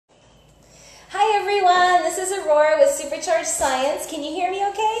Aurora with Supercharged Science. Can you hear me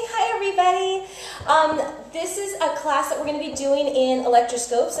okay? Hi everybody. This is a class that we're going to be doing in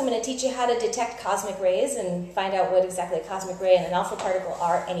Electroscopes. I'm going to teach you how to detect cosmic rays and find out what exactly a cosmic ray and an alpha particle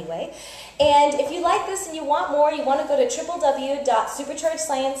are anyway. And if you like this and you want more, you want to go to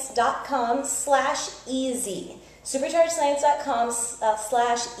www.superchargedscience.com/easy.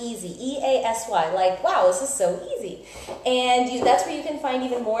 Superchargedscience.com/easy, E-A-S-Y, like, wow, this is so easy. And that's where you can find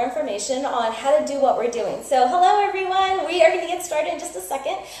even more information on how to do what we're doing. So, hello everyone, we are going to get started in just a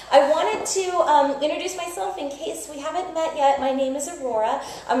second. I wanted to introduce myself in case we haven't met yet. My name is Aurora.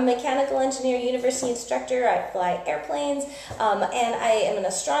 I'm a mechanical engineer, university instructor. I fly airplanes, and I am an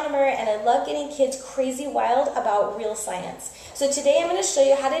astronomer, and I love getting kids crazy wild about real science. So today I'm going to show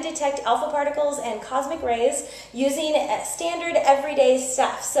you how to detect alpha particles and cosmic rays using standard everyday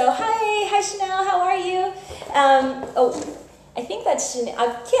stuff. So hi Chanel, how are you? I think that's Chanel. I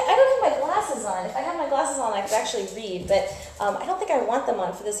don't have my glasses on. If I had my glasses on, I could actually read, but I don't think I want them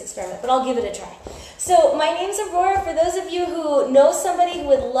on for this experiment, but I'll give it a try. So my name's Aurora. For those of you who know somebody who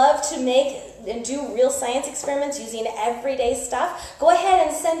would love to make and do real science experiments using everyday stuff, go ahead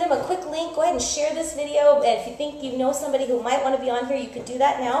and send them a quick link. Go ahead and share this video. And if you think you know somebody who might want to be on here, you can do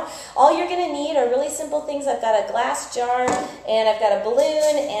that now. All you're going to need are really simple things. I've got a glass jar, and I've got a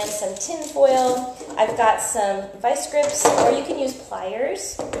balloon and some tin foil. I've got some vice grips, or you can use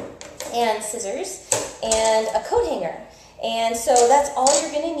pliers and scissors and a coat hanger. And so that's all you're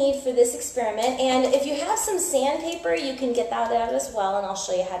going to need for this experiment. And if you have some sandpaper, you can get that out as well, and I'll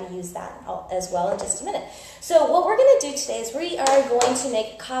show you how to use that as well in just a minute. So what we're going to do today is we are going to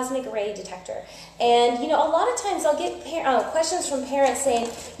make a cosmic ray detector. And, you know, a lot of times I'll get questions from parents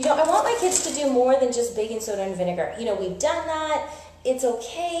saying, you know, I want my kids to do more than just baking soda and vinegar. You know, we've done that. It's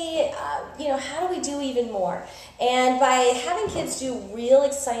okay, you know, how do we do even more? And by having kids do real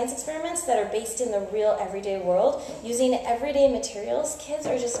science experiments that are based in the real everyday world, using everyday materials, kids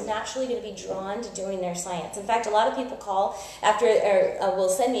are just naturally going to be drawn to doing their science. In fact, a lot of people call after, or will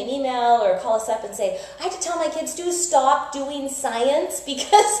send me an email or call us up and say, I have to tell my kids to stop doing science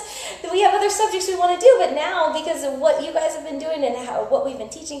because we have other subjects we want to do, but now because of what you guys have been doing and what we've been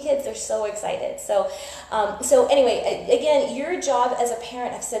teaching kids, they're so excited. So anyway, again, your job as a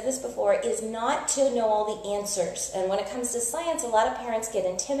parent, I've said this before, is not to know all the answers. And when it comes to science, a lot of parents get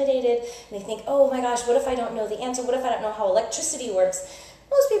intimidated and they think, oh my gosh, what if I don't know the answer? What if I don't know how electricity works?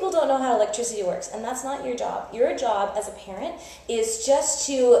 Most people don't know how electricity works, and that's not your job. Your job as a parent is just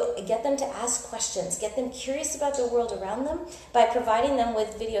to get them to ask questions, get them curious about the world around them by providing them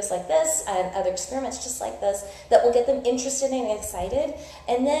with videos like this and other experiments just like this that will get them interested and excited,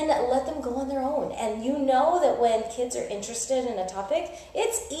 and then let them go on their own. And you know that when kids are interested in a topic,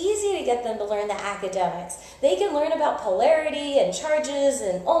 it's easy to get them to learn the academics. They can learn about polarity and charges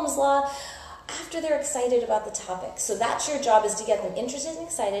and Ohm's law after they're excited about the topic. So that's your job, is to get them interested and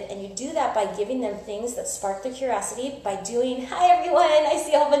excited, and you do that by giving them things that spark their curiosity, by doing, hi everyone, I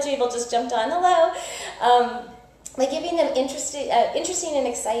see a whole bunch of people just jumped on, hello, by giving them interesting and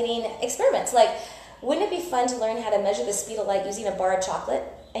exciting experiments. Like, wouldn't it be fun to learn how to measure the speed of light using a bar of chocolate?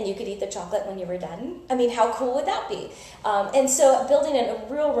 And you could eat the chocolate when you were done? I mean, how cool would that be? And so building a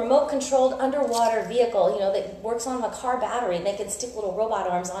real remote-controlled underwater vehicle, you know, that works on a car battery, and they can stick little robot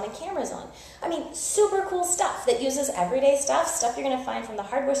arms on and cameras on. I mean, super cool stuff that uses everyday stuff you're going to find from the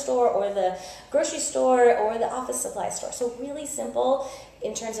hardware store or the grocery store or the office supply store. So really simple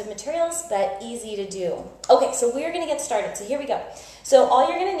in terms of materials, but easy to do. Okay, so we're going to get started. So here we go. So all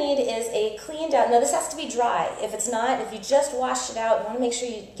you're going to need is a cleaned out, now this has to be dry. If it's not, if you just washed it out, you want to make sure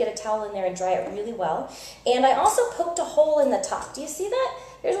you get a towel in there and dry it really well. And I also poked a hole in the top. Do you see that?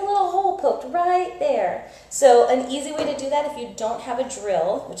 There's a little hole poked right there. So an easy way to do that if you don't have a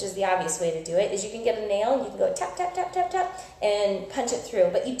drill, which is the obvious way to do it, is you can get a nail and you can go tap, tap, tap, tap, tap, and punch it through.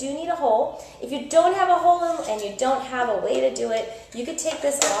 But you do need a hole. If you don't have a hole and you don't have a way to do it, you could take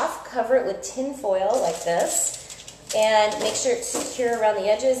this off, cover it with tin foil like this, and make sure it's secure around the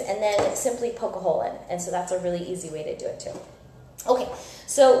edges, and then simply poke a hole in. And so that's a really easy way to do it too. Okay,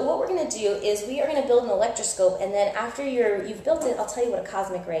 so what we're going to do is we are going to build an electroscope, and then after you've built it, I'll tell you what a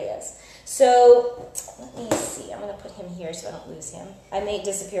cosmic ray is. So let me see. I'm going to put him here so I don't lose him. I may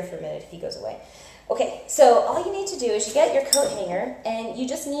disappear for a minute if he goes away. Okay, so all you need to do is you get your coat hanger, and you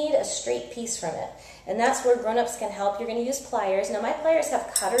just need a straight piece from it. And that's where grown-ups can help. You're going to use pliers. Now my pliers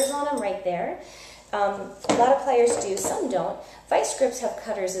have cutters on them right there. A lot of pliers do, some don't. Vice grips have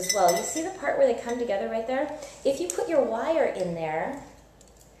cutters as well. You see the part where they come together right there? If you put your wire in there,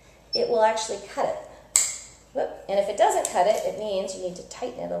 it will actually cut it. Whoop. And if it doesn't cut it, it means you need to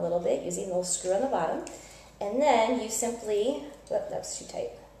tighten it a little bit using a little screw on the bottom. And then you simply, whoop, that was too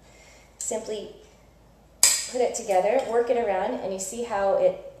tight, simply put it together, work it around, and you see how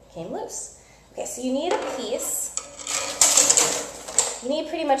it came loose. Okay, so you need a piece. You need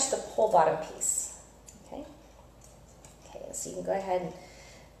pretty much the whole bottom piece. Okay. Okay, so you can go ahead and,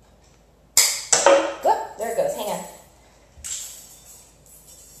 whoop, there it goes, hang on.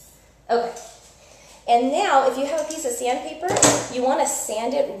 Okay. And now, if you have a piece of sandpaper, you want to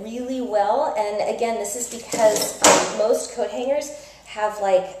sand it really well. And again, this is because most coat hangers have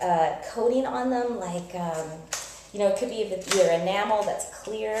like coating on them, like, you know, it could be either enamel that's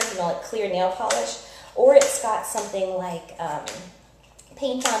clear, you know, like clear nail polish, or it's got something like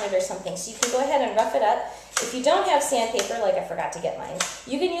paint on it or something. So you can go ahead and rough it up. If you don't have sandpaper, like I forgot to get mine,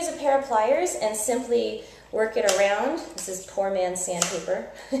 you can use a pair of pliers and simply work it around. This is poor man's sandpaper.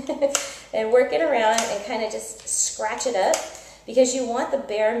 And work it around and kind of just scratch it up, because you want the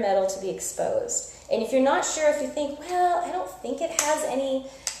bare metal to be exposed. And if you're not sure, if you think, well, I don't think it has any,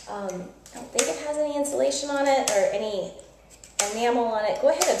 insulation on it or any enamel on it, go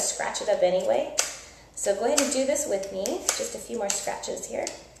ahead and scratch it up anyway. So go ahead and do this with me. Just a few more scratches here.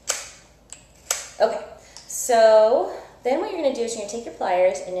 Okay, so then what you're going to do is you're going to take your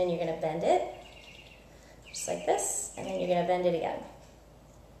pliers and then you're going to bend it, just like this, and then you're going to bend it again,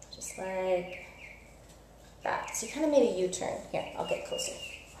 just like that. So you kind of made a U-turn. Here, I'll get closer.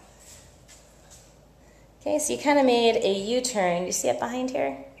 Okay, so you kind of made a U-turn. You see it behind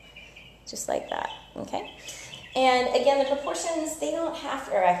here? Just like that, okay? And again, the proportions, they don't have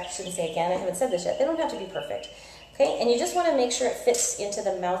to, or I shouldn't say again, I haven't said this yet, they don't have to be perfect. Okay, and you just want to make sure it fits into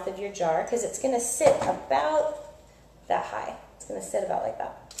the mouth of your jar, because it's going to sit about that high. It's going to sit about like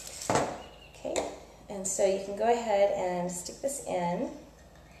that. Okay, and so you can go ahead and stick this in.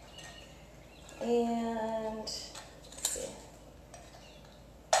 And let's see.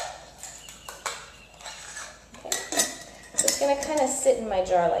 Okay, so it's going to kind of sit in my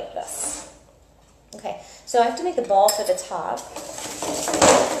jar like this. Okay, so I have to make the ball for the top. Do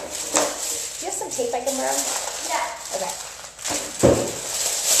you have some tape I can borrow? Yeah. Okay.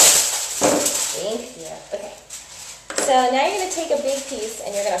 Thank you. Okay. So now you're going to take a big piece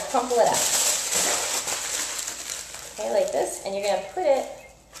and you're going to crumple it up. Okay, like this, and you're going to put it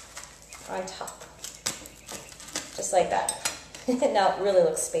on top. Just like that. Now it really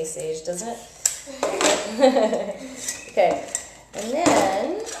looks space age, doesn't it? Okay, and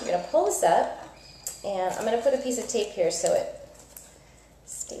then you're going to pull this up, and I'm going to put a piece of tape here so it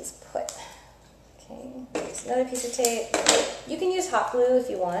stays put. Okay, there's another piece of tape. You can use hot glue if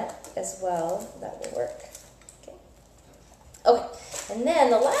you want as well. That will work. Okay. Okay, and then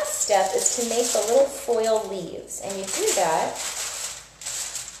the last step is to make the little foil leaves, and you do that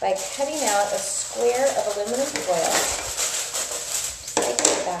by cutting out a square of aluminum foil, just like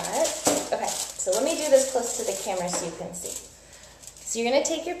that. Okay, so let me do this close to the camera so you can see. So you're going to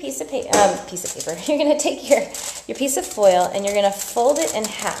take your piece of paper. You're going to take your piece of foil and you're going to fold it in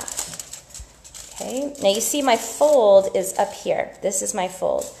half. Okay. Now you see my fold is up here. This is my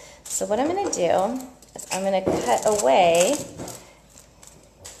fold. So what I'm going to do is I'm going to cut away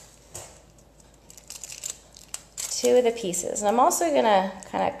two of the pieces, and I'm also going to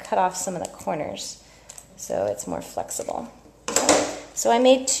kind of cut off some of the corners so it's more flexible. Okay. So I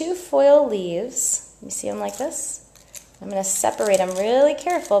made two foil leaves. You see them like this? I'm going to separate them really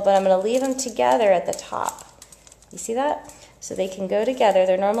careful, but I'm going to leave them together at the top. You see that? So they can go together.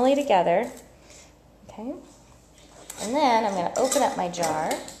 They're normally together. Okay. And then I'm going to open up my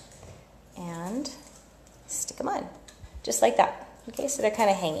jar and stick them on, just like that. Okay, so they're kind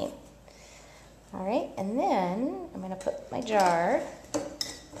of hanging. All right, and then I'm going to put my jar,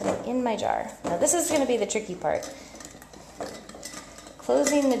 put it in my jar. Now this is going to be the tricky part.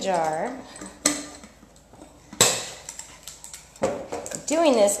 Closing the jar.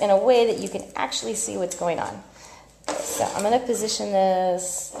 Doing this in a way that you can actually see what's going on. So I'm going to position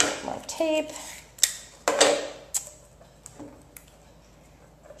this with more tape.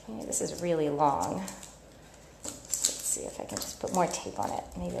 Okay, this is really long. So let's see if I can just put more tape on it.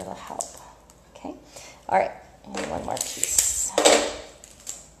 Maybe it'll help. Okay. All right, and one more piece.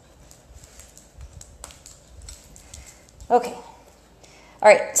 Okay. All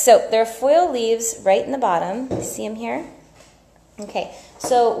right, so there are foil leaves right in the bottom. You see them here? Okay,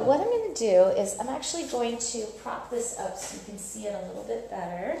 so what I'm going to do is I'm actually going to prop this up so you can see it a little bit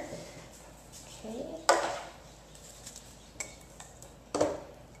better. Okay.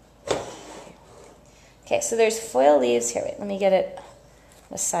 Okay, so there's foil leaves here. Wait, let me get it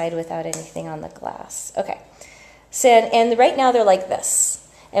aside without anything on the glass. Okay, so and right now they're like this.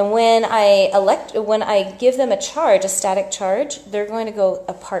 And when I give them a charge, a static charge, they're going to go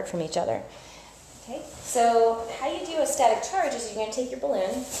apart from each other. Okay, so how you do a static charge is you're going to take your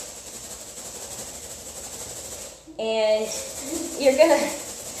balloon And you're gonna,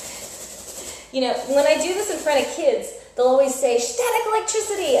 you know, when I do this in front of kids, they'll always say static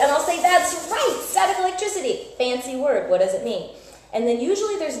electricity, and I'll say, that's right, static electricity. Fancy word, what does it mean? And then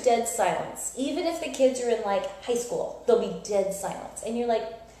usually there's dead silence. Even if the kids are in like high school, there'll be dead silence. And you're like,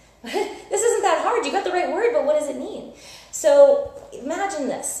 this isn't that hard, you got the right word, but what does it mean? So imagine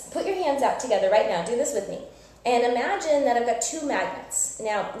this, put your hands out together right now, do this with me. And imagine that I've got two magnets.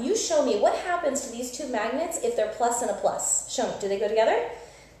 Now, you show me what happens to these two magnets if they're plus and a plus. Show me, do they go together?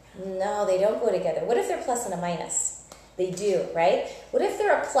 No, they don't go together. What if they're plus and a minus? They do, right? What if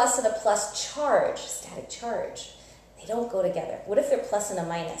they're a plus and a plus charge, static charge? They don't go together. What if they're plus and a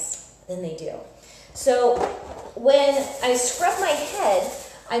minus? Then they do. So when I scrub my head,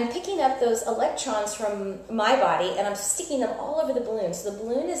 I'm picking up those electrons from my body and I'm sticking them all over the balloon. So the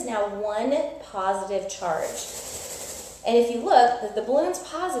balloon is now one positive charge. And if you look, the balloon's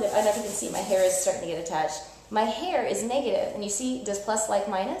positive. I don't know if you can see, my hair is starting to get attached. My hair is negative. And you see, does plus like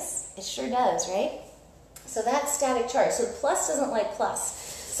minus? It sure does, right? So that's static charge. So plus doesn't like plus.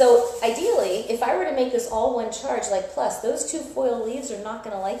 So ideally, if I were to make this all one charge like plus, those two foil leaves are not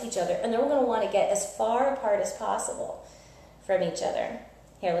going to like each other. And they're going to want to get as far apart as possible from each other.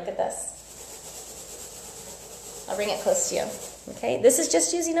 Here, look at this. I'll bring it close to you. Okay, this is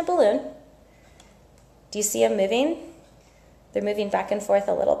just using a balloon. Do you see them moving? They're moving back and forth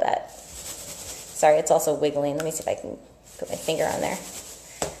a little bit. Sorry, it's also wiggling. Let me see if I can put my finger on there.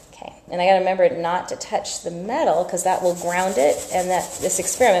 Okay, and I got to remember not to touch the metal because that will ground it and that this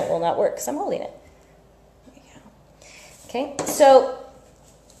experiment will not work because I'm holding it. There you go. Okay, so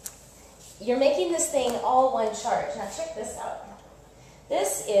you're making this thing all one charge. Now check this out.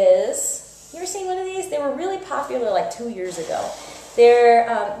 This is, you ever seen one of these? They were really popular like 2 years ago. They're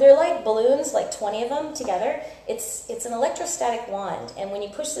like balloons, like 20 of them together. It's an electrostatic wand, and when you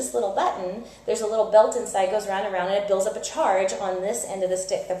push this little button, there's a little belt inside, goes round and round, and it builds up a charge on this end of the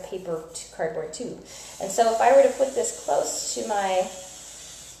stick, the paper cardboard tube. And so if I were to put this close to my,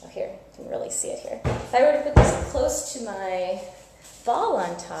 oh here, you can really see it here. If I were to put this close to my ball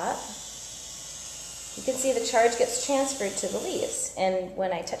on top, you can see the charge gets transferred to the leaves. And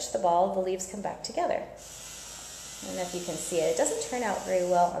when I touch the ball, the leaves come back together. I don't know if you can see it. It doesn't turn out very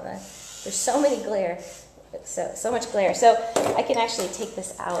well on the, there's so many glare, so much glare. So I can actually take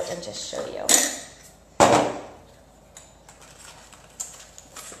this out and just show you. Let's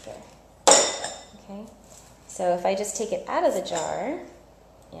see here. Okay. So if I just take it out of the jar,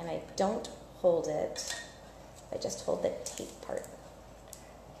 and I don't hold it, I just hold the tape part.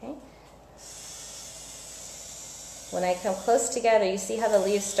 Okay. When I come close together, you see how the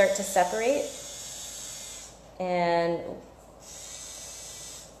leaves start to separate? And let's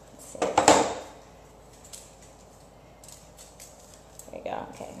see. There you go,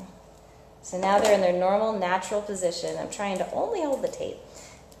 okay. So now they're in their normal, natural position. I'm trying to only hold the tape.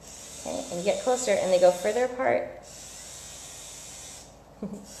 Okay, and get closer, and they go further apart.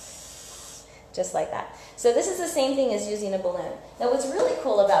 Just like that. So this is the same thing as using a balloon. Now what's really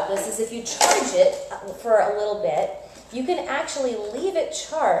cool about this is if you charge it for a little bit, you can actually leave it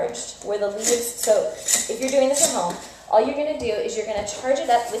charged where the leaves, so if you're doing this at home, all you're going to do is you're going to charge it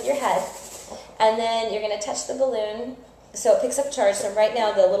up with your head, and then you're going to touch the balloon so it picks up charge. So right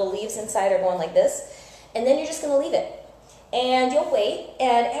now the little leaves inside are going like this, and then you're just going to leave it. And you'll wait,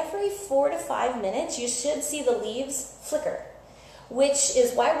 and every 4 to 5 minutes you should see the leaves flicker, which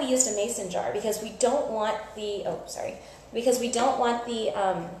is why we used a mason jar, because we don't want the,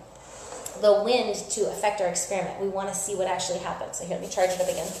 the wind to affect our experiment. We want to see what actually happens. So here, let me charge it up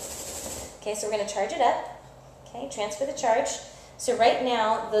again. Okay, so we're going to charge it up. Okay, transfer the charge. So right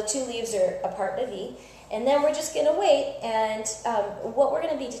now, the two leaves are apart in a V, and then we're just going to wait, and what we're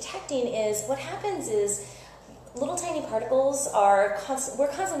going to be detecting is, what happens is, little tiny particles are we're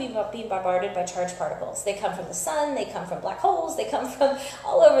constantly being bombarded by charged particles. They come from the sun, they come from black holes, they come from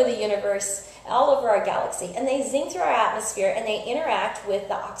all over the universe, all over our galaxy, and they zing through our atmosphere, and they interact with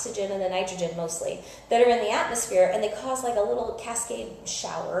the oxygen and the nitrogen mostly that are in the atmosphere, and they cause like a little cascade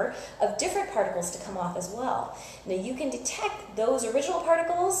shower of different particles to come off as well. Now you can detect those original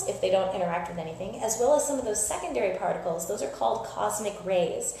particles if they don't interact with anything, as well as some of those secondary particles. Those are called cosmic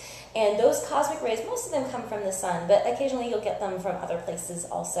rays. And those cosmic rays, most of them come from the sun, but occasionally you'll get them from other places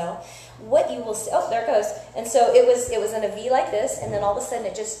also. What you will see, oh, there it goes. And so it was in a V like this, and then all of a sudden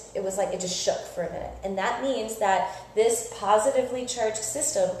it just shook for a minute. And that means that this positively charged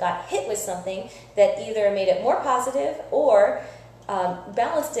system got hit with something that either made it more positive or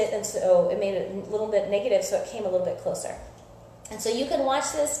balanced it, and so it made it a little bit negative, so it came a little bit closer. And so you can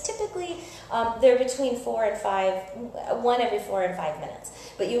watch this, typically they're between 4 and 5, one every 4 and 5 minutes.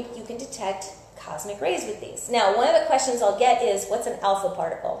 But you can detect cosmic rays with these. Now, one of the questions I'll get is, what's an alpha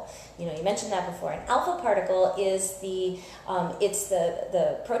particle? You know, you mentioned that before. An alpha particle is it's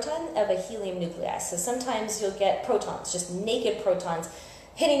the proton of a helium nuclei. So sometimes you'll get protons, just naked protons,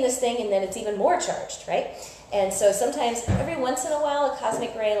 hitting this thing, and then it's even more charged, right? And so sometimes, every once in a while, a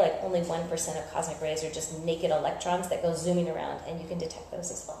cosmic ray, like only 1% of cosmic rays are just naked electrons that go zooming around, and you can detect those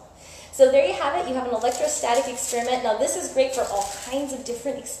as well. So there you have it. You have an electrostatic experiment. Now this is great for all kinds of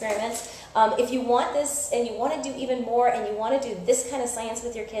different experiments. If you want this and you want to do even more and you want to do this kind of science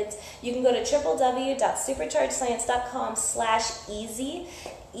with your kids, you can go to www.superchargedscience.com/easy.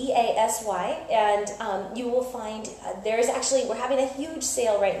 EASY, and you will find we're having a huge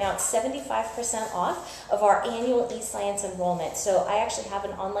sale right now. It's 75% off of our annual eScience enrollment. So I actually have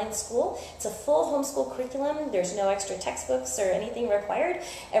an online school. It's a full homeschool curriculum. There's no extra textbooks or anything required.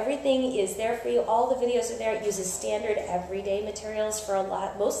 Everything is there for you. All the videos are there. It uses standard everyday materials for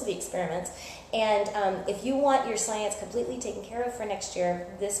most of the experiments. And if you want your science completely taken care of for next year,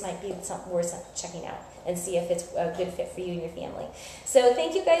 this might be something worth checking out and see if it's a good fit for you and your family. So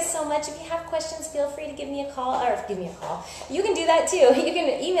thank you guys so much. If you have questions, feel free to give me a call, or give me a call. You can do that too. You can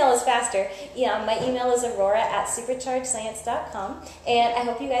email us faster. Yeah, my email is aurora@superchargedscience.com. And I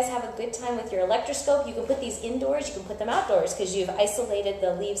hope you guys have a good time with your electroscope. You can put these indoors, you can put them outdoors, because you've isolated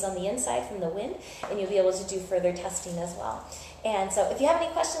the leaves on the inside from the wind, and you'll be able to do further testing as well. And so if you have any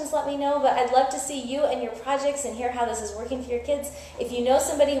questions, let me know, but I'd love to see you and your projects and hear how this is working for your kids. If you know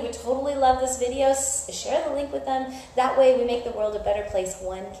somebody who would totally love this video, share the link with them. That way we make the world a better place,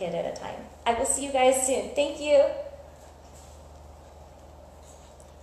 one kid at a time. I will see you guys soon. Thank you.